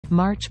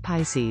March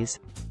Pisces.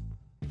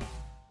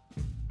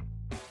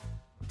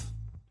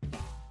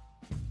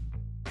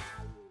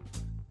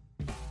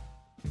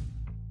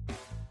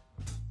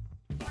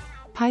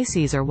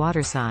 Pisces are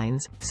water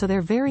signs, so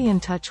they're very in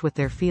touch with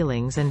their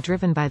feelings and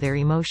driven by their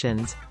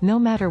emotions, no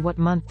matter what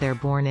month they're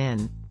born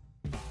in.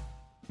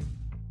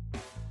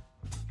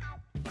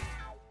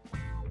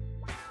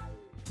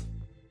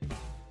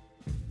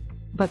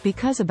 But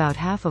because about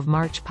half of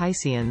March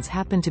Pisceans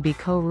happen to be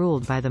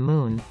co-ruled by the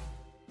moon,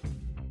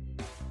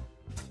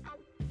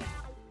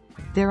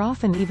 they're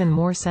often even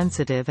more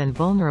sensitive and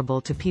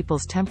vulnerable to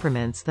people's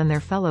temperaments than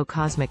their fellow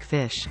cosmic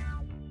fish.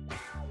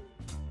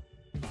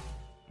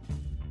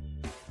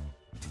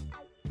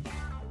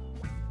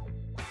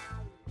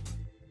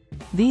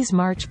 These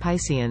March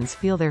Pisceans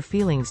feel their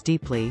feelings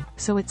deeply,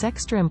 so it's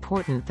extra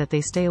important that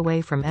they stay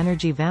away from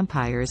energy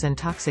vampires and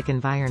toxic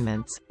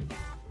environments.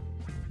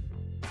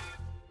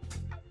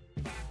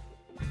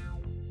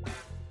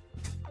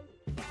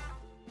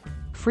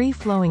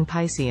 Free-flowing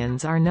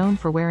Pisceans are known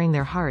for wearing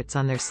their hearts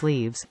on their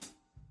sleeves.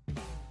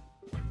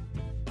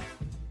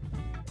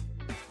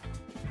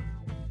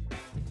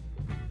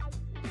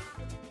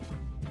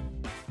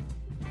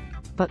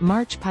 But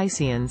March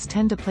Pisceans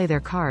tend to play their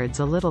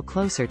cards a little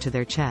closer to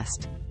their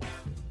chest.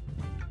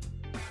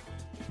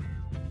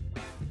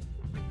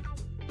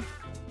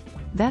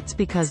 That's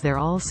because they're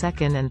all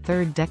second and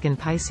third decan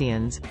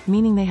Pisceans,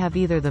 meaning they have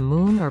either the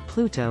Moon or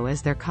Pluto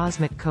as their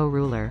cosmic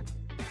co-ruler.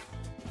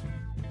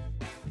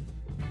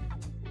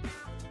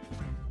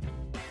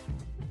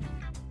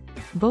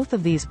 Both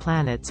of these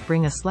planets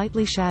bring a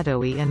slightly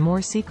shadowy and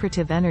more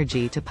secretive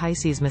energy to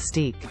Pisces'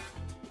 mystique.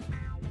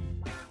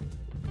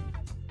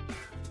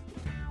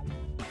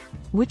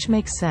 Which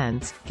makes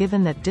sense,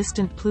 given that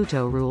distant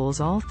Pluto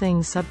rules all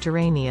things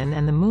subterranean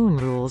and the Moon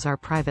rules our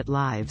private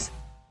lives.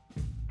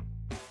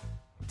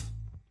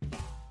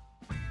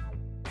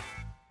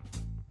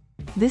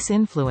 This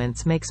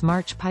influence makes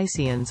March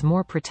Pisceans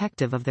more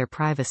protective of their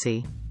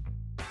privacy.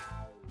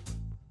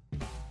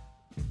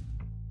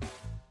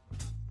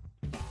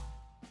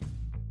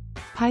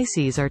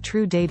 Pisces are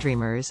true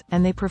daydreamers,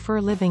 and they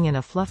prefer living in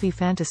a fluffy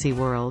fantasy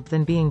world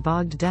than being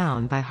bogged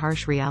down by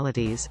harsh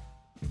realities.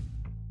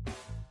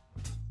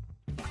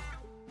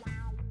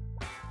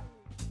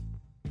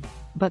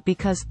 But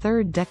because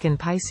third decan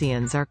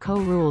Pisceans are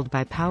co-ruled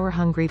by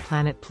power-hungry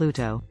planet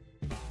Pluto,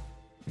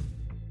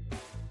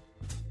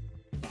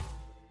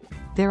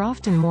 they're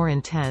often more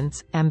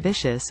intense,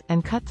 ambitious,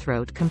 and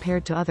cutthroat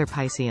compared to other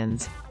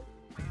Pisceans.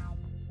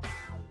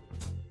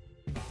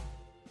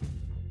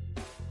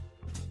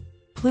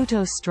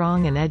 Pluto's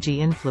strong and edgy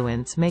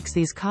influence makes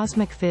these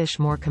cosmic fish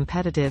more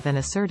competitive and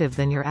assertive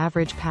than your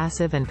average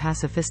passive and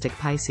pacifistic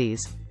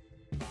Pisces.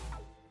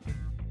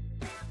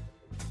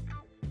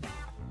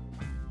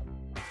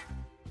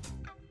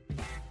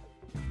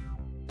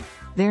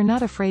 They're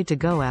not afraid to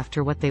go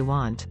after what they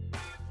want.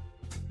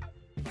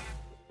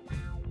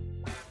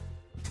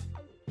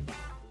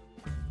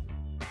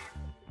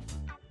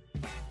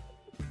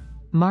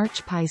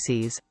 March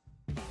Pisces.